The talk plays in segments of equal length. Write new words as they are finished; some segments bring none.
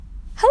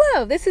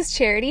Hello, this is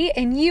Charity,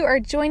 and you are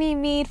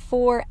joining me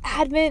for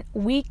Advent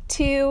Week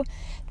 2.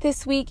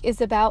 This week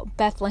is about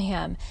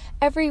Bethlehem.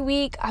 Every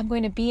week, I'm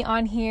going to be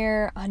on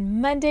here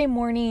on Monday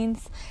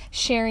mornings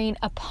sharing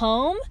a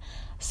poem,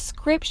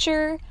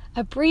 scripture,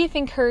 a brief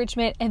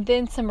encouragement, and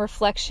then some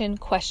reflection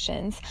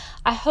questions.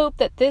 I hope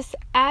that this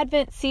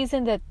Advent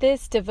season, that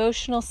this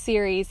devotional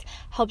series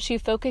helps you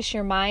focus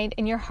your mind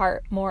and your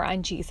heart more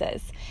on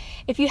Jesus.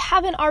 If you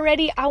haven't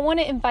already, I want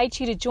to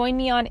invite you to join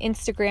me on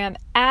Instagram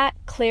at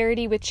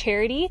Clarity with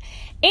Charity.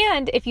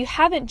 And if you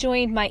haven't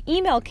joined my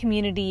email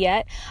community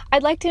yet,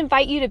 I'd like to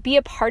invite you to be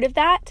a part of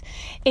that.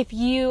 If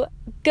you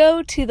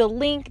go to the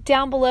link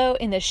down below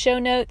in the show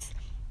notes,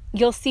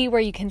 you'll see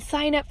where you can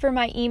sign up for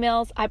my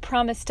emails. I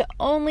promise to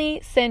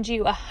only send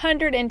you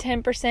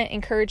 110%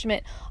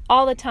 encouragement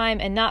all the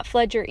time and not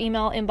flood your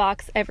email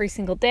inbox every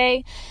single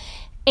day.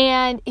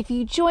 And if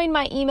you join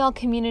my email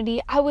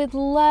community, I would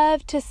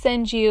love to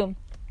send you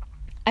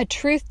a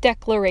truth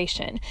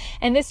declaration.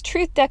 And this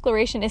truth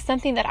declaration is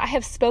something that I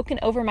have spoken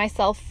over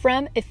myself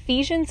from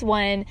Ephesians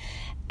 1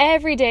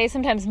 every day,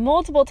 sometimes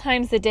multiple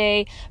times a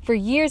day for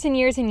years and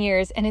years and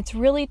years. And it's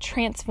really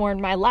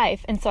transformed my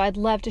life. And so I'd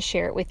love to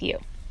share it with you.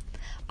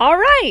 All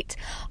right,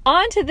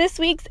 on to this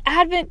week's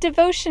Advent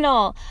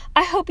devotional.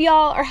 I hope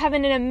y'all are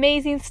having an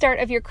amazing start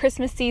of your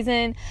Christmas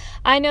season.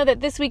 I know that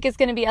this week is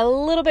going to be a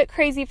little bit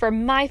crazy for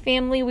my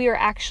family. We are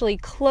actually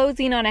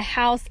closing on a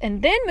house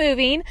and then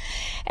moving.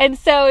 And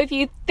so if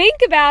you think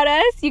about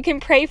us, you can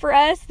pray for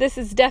us. This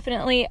is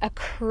definitely a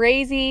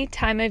crazy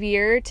time of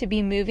year to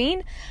be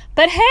moving.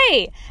 But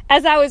hey,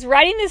 as I was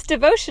writing this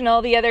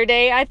devotional the other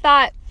day, I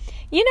thought,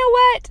 you know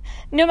what?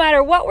 No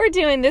matter what we're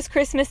doing this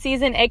Christmas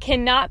season, it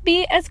cannot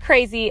be as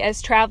crazy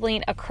as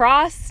traveling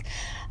across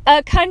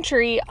a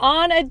country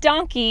on a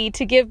donkey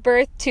to give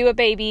birth to a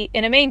baby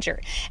in a manger.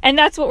 And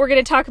that's what we're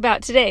going to talk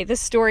about today, the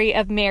story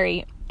of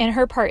Mary and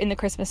her part in the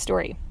Christmas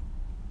story.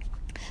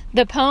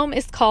 The poem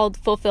is called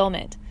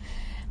Fulfillment.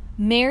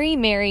 Mary,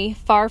 Mary,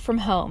 far from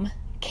home,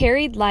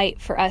 carried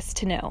light for us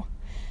to know.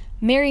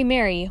 Mary,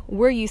 Mary,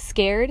 were you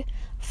scared?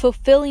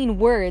 Fulfilling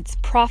words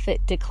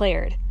prophet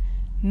declared.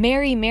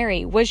 Mary,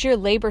 Mary, was your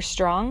labor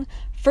strong?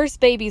 First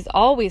babies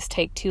always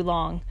take too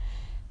long.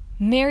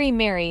 Mary,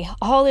 Mary,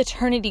 all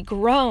eternity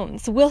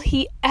groans. Will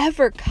he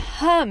ever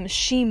come?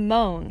 She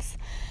moans.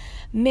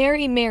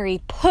 Mary,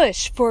 Mary,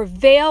 push, for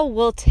veil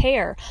will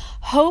tear.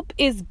 Hope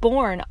is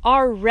born,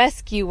 our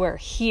rescuer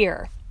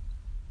here.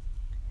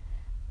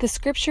 The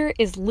scripture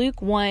is Luke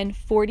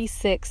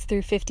 1:46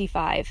 through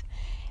 55.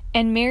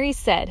 And Mary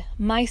said,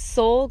 my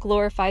soul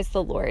glorifies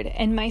the Lord,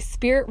 and my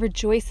spirit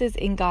rejoices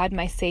in God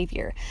my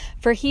Savior,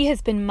 for he has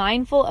been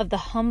mindful of the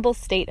humble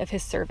state of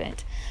his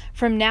servant.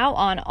 From now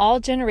on, all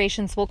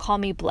generations will call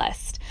me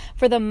blessed,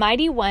 for the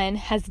Mighty One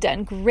has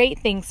done great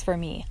things for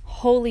me.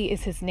 Holy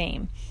is his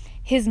name.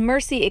 His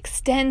mercy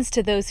extends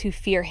to those who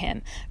fear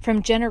him,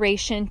 from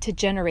generation to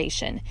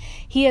generation.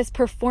 He has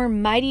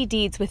performed mighty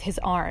deeds with his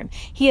arm.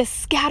 He has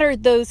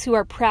scattered those who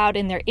are proud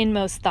in their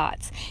inmost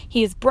thoughts.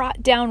 He has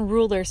brought down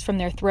rulers from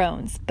their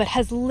thrones, but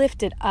has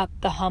lifted up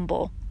the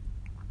humble.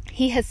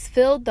 He has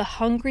filled the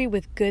hungry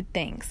with good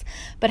things,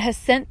 but has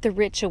sent the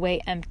rich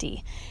away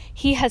empty.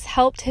 He has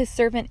helped his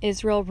servant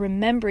Israel,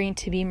 remembering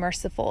to be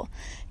merciful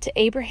to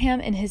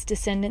Abraham and his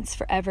descendants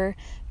forever,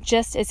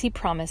 just as he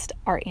promised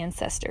our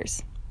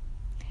ancestors.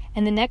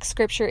 And the next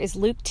scripture is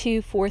Luke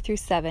 2:4 through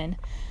 7.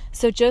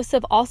 So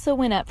Joseph also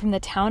went up from the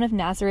town of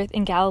Nazareth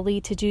in Galilee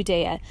to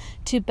Judea,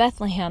 to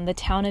Bethlehem, the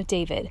town of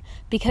David,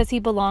 because he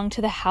belonged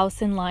to the house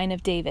and line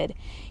of David.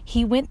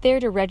 He went there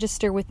to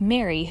register with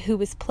Mary, who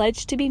was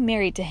pledged to be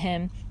married to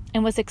him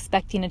and was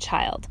expecting a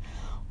child.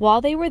 While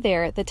they were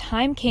there, the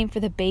time came for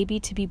the baby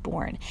to be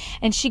born,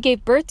 and she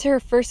gave birth to her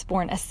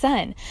firstborn, a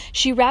son.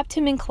 She wrapped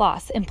him in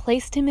cloths and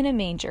placed him in a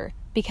manger,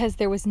 because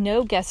there was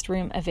no guest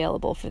room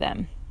available for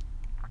them.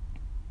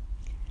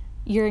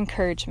 Your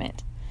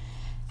encouragement.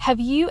 Have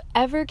you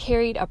ever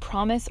carried a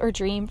promise or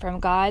dream from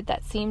God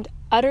that seemed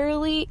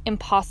utterly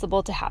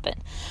impossible to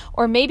happen?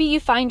 Or maybe you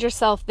find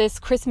yourself this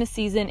Christmas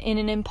season in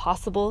an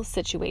impossible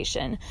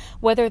situation,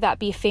 whether that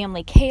be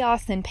family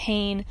chaos and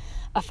pain,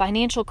 a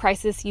financial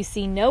crisis you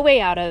see no way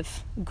out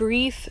of,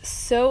 grief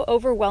so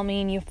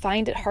overwhelming you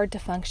find it hard to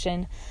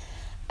function,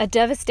 a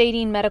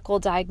devastating medical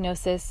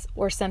diagnosis,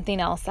 or something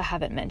else I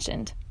haven't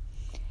mentioned.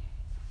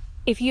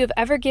 If you have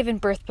ever given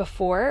birth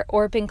before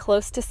or been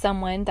close to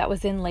someone that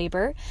was in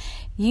labor,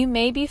 you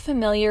may be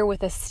familiar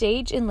with a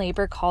stage in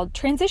labor called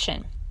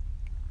transition.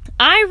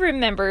 I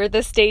remember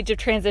the stage of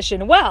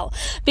transition well,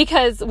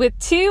 because with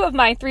 2 of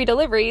my 3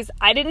 deliveries,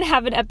 I didn't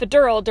have an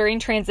epidural during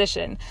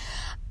transition.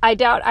 I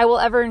doubt I will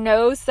ever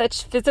know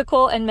such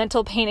physical and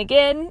mental pain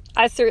again.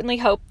 I certainly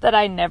hope that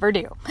I never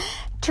do.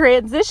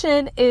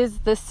 Transition is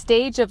the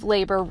stage of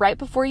labor right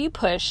before you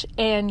push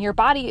and your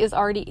body is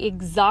already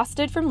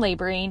exhausted from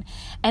laboring,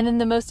 and then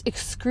the most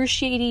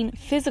excruciating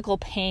physical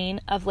pain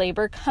of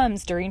labor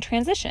comes during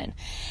transition.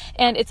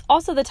 And it's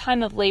also the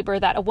time of labor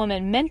that a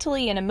woman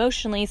mentally and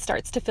emotionally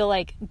starts to feel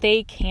like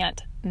they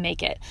can't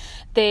make it.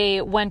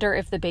 They wonder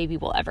if the baby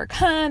will ever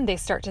come. They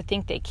start to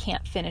think they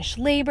can't finish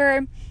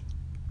labor.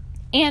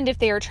 And if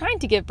they are trying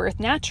to give birth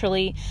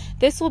naturally,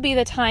 this will be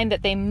the time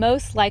that they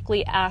most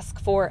likely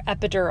ask for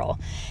epidural.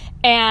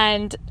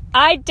 And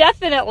I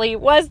definitely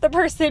was the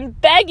person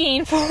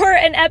begging for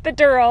an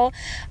epidural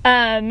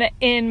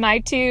in my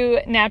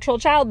 2 natural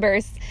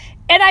childbirths.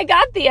 And I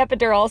got the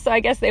epidural, so I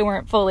guess they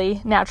weren't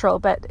fully natural,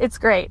 but it's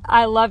great.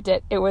 I loved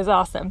it. It was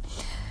awesome.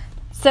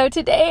 So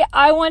today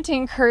I want to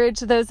encourage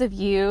those of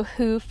you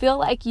who feel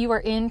like you are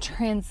in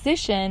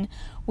transition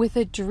with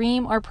a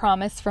dream or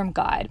promise from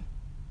God.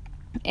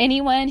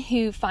 Anyone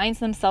who finds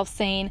themselves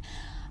saying,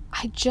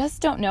 I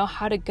just don't know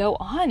how to go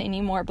on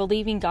anymore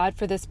believing God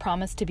for this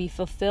promise to be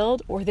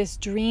fulfilled or this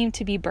dream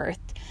to be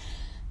birthed.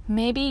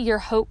 Maybe your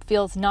hope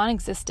feels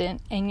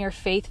non-existent and your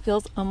faith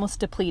feels almost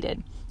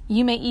depleted.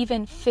 You may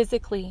even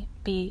physically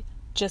be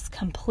just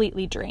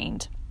completely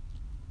drained.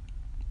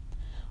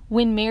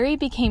 When Mary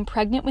became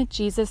pregnant with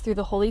Jesus through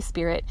the Holy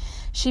Spirit,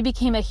 she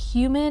became a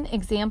human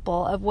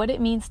example of what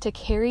it means to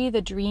carry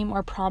the dream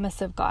or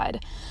promise of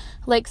God.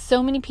 Like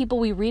so many people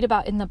we read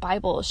about in the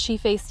Bible, she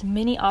faced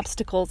many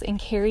obstacles in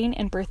carrying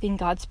and birthing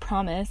God's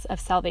promise of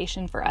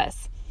salvation for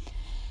us.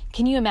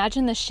 Can you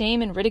imagine the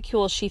shame and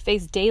ridicule she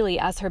faced daily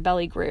as her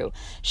belly grew?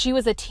 She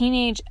was a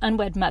teenage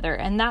unwed mother,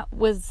 and that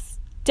was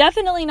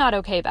definitely not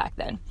okay back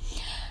then.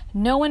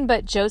 No one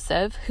but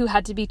Joseph, who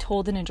had to be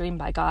told in a dream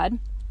by God,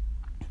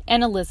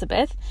 and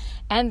Elizabeth,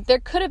 and there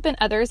could have been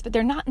others, but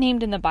they're not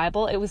named in the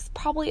Bible. It was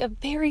probably a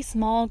very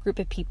small group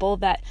of people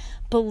that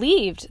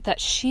believed that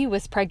she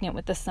was pregnant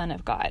with the Son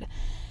of God.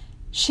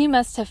 She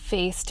must have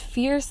faced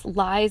fierce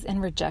lies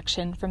and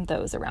rejection from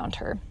those around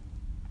her.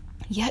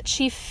 Yet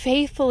she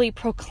faithfully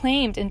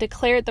proclaimed and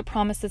declared the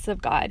promises of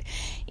God,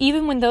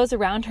 even when those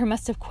around her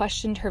must have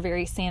questioned her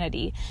very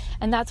sanity.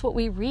 And that's what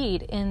we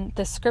read in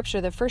the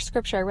scripture. The first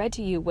scripture I read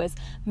to you was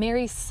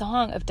Mary's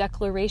song of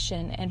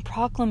declaration and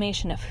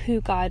proclamation of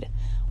who God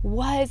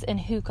was and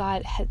who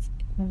God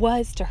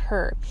was to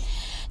her.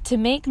 To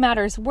make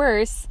matters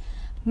worse,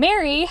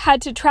 Mary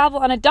had to travel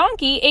on a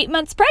donkey 8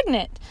 months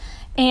pregnant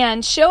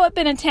and show up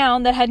in a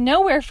town that had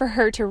nowhere for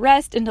her to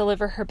rest and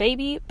deliver her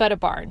baby but a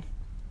barn.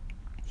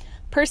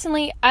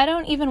 Personally, I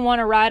don't even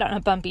want to ride on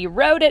a bumpy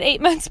road at 8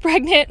 months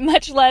pregnant,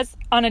 much less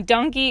on a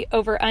donkey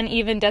over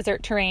uneven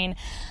desert terrain.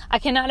 I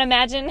cannot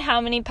imagine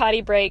how many potty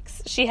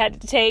breaks she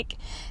had to take,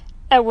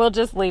 and we'll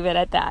just leave it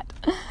at that.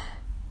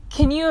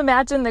 Can you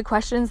imagine the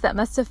questions that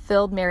must have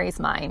filled Mary's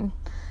mind?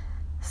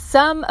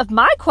 Some of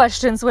my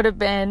questions would have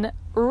been,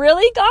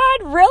 really,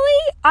 God?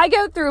 Really? I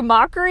go through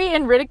mockery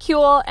and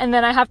ridicule, and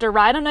then I have to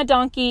ride on a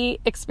donkey,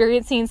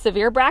 experiencing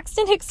severe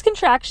Braxton Hicks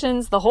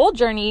contractions the whole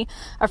journey,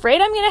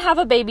 afraid I'm going to have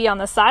a baby on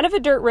the side of a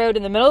dirt road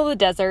in the middle of the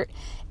desert.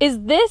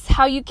 Is this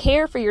how you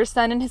care for your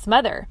son and his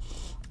mother?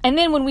 And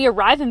then when we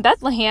arrive in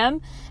Bethlehem,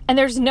 and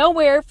there's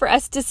nowhere for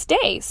us to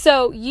stay,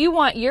 so you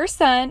want your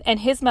son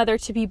and his mother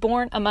to be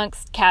born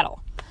amongst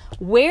cattle.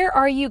 Where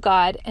are you,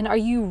 God, and are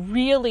you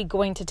really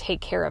going to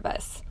take care of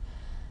us?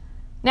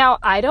 Now,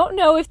 I don't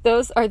know if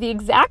those are the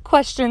exact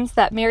questions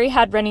that Mary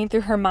had running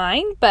through her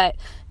mind, but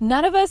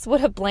none of us would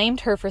have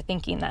blamed her for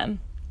thinking them.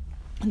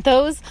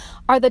 Those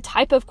are the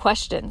type of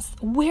questions.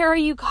 Where are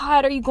you,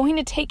 God? Are you going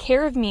to take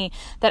care of me?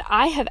 That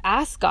I have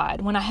asked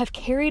God when I have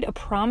carried a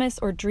promise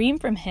or dream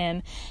from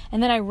Him,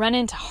 and then I run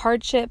into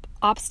hardship,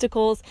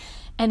 obstacles,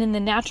 and in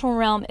the natural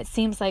realm, it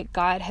seems like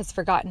God has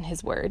forgotten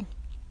His word.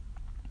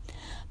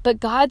 But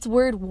God's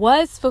word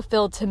was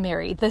fulfilled to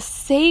Mary. The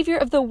Savior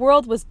of the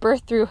world was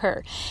birthed through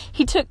her.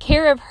 He took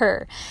care of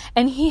her,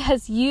 and He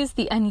has used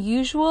the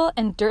unusual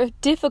and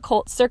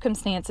difficult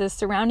circumstances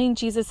surrounding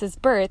Jesus'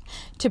 birth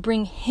to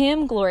bring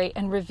Him glory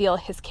and reveal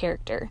His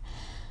character.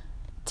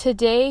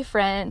 Today,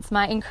 friends,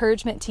 my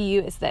encouragement to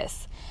you is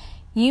this.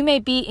 You may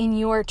be in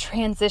your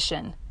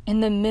transition in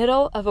the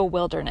middle of a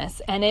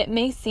wilderness, and it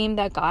may seem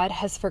that God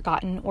has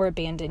forgotten or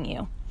abandoned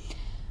you.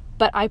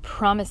 But I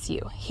promise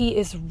you, He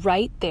is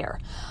right there,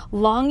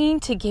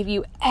 longing to give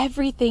you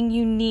everything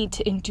you need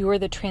to endure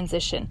the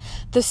transition,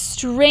 the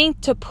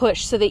strength to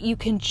push so that you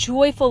can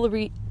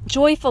joyfully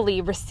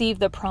receive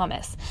the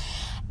promise.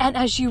 And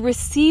as you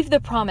receive the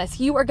promise,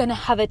 you are going to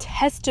have a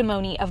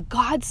testimony of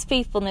God's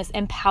faithfulness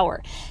and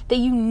power that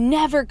you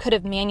never could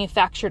have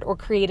manufactured or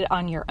created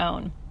on your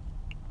own.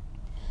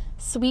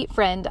 Sweet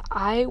friend,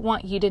 I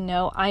want you to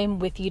know I am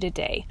with you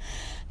today.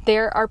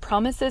 There are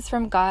promises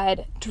from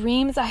God,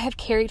 dreams I have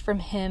carried from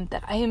Him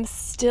that I am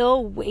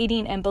still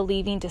waiting and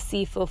believing to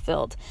see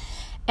fulfilled.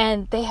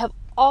 And they have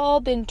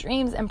all been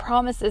dreams and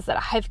promises that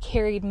I have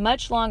carried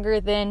much longer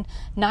than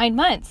 9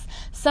 months,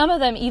 some of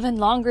them even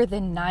longer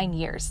than 9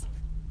 years.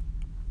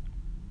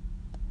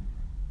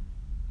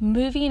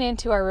 Moving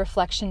into our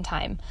reflection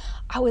time,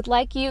 I would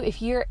like you,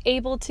 if you're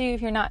able to,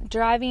 if you're not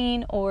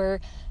driving or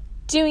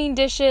doing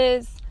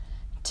dishes,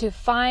 to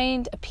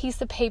find a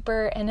piece of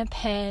paper and a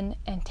pen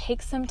and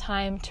take some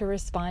time to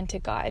respond to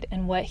God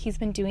and what He's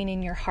been doing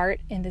in your heart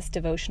in this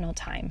devotional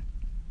time.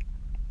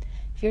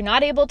 If you're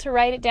not able to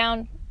write it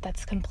down,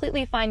 that's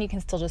completely fine. You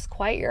can still just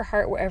quiet your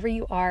heart wherever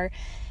you are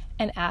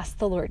and ask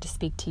the Lord to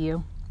speak to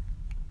you.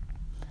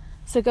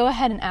 So go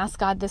ahead and ask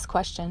God this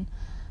question.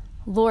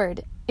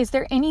 Lord, is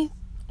there any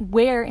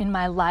where in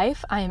my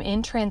life I am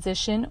in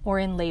transition or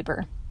in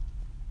labor.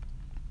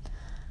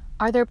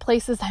 Are there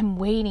places I'm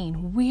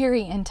waiting,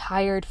 weary and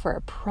tired for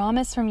a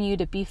promise from you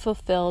to be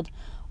fulfilled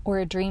or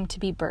a dream to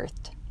be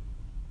birthed?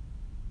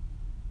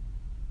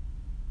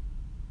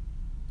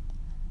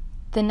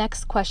 The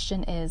next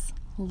question is,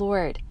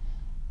 Lord,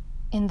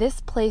 in this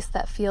place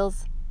that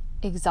feels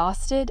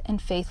exhausted and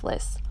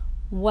faithless,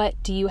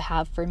 what do you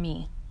have for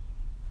me?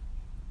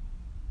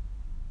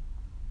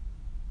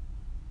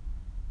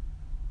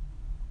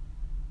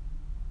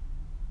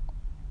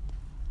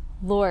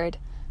 Lord,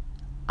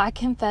 I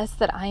confess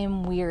that I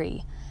am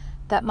weary,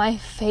 that my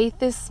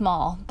faith is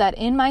small, that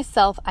in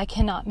myself I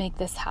cannot make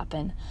this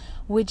happen.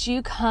 Would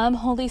you come,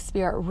 Holy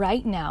Spirit,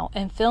 right now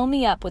and fill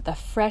me up with a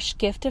fresh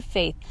gift of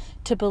faith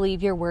to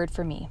believe your word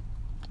for me,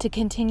 to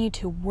continue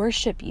to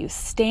worship you,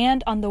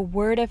 stand on the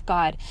word of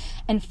God,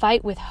 and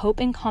fight with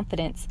hope and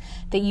confidence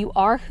that you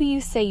are who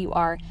you say you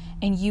are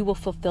and you will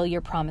fulfill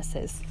your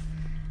promises.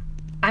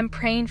 I'm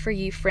praying for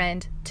you,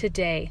 friend,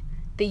 today,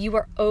 that you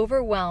are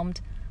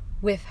overwhelmed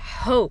with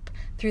hope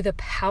through the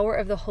power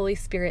of the Holy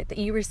Spirit, that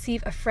you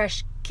receive a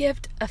fresh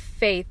gift of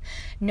faith,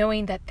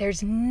 knowing that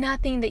there's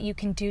nothing that you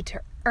can do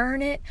to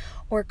earn it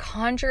or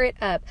conjure it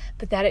up,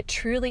 but that it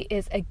truly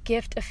is a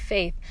gift of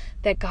faith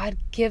that God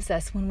gives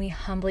us when we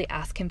humbly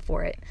ask Him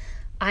for it.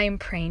 I am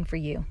praying for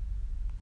you.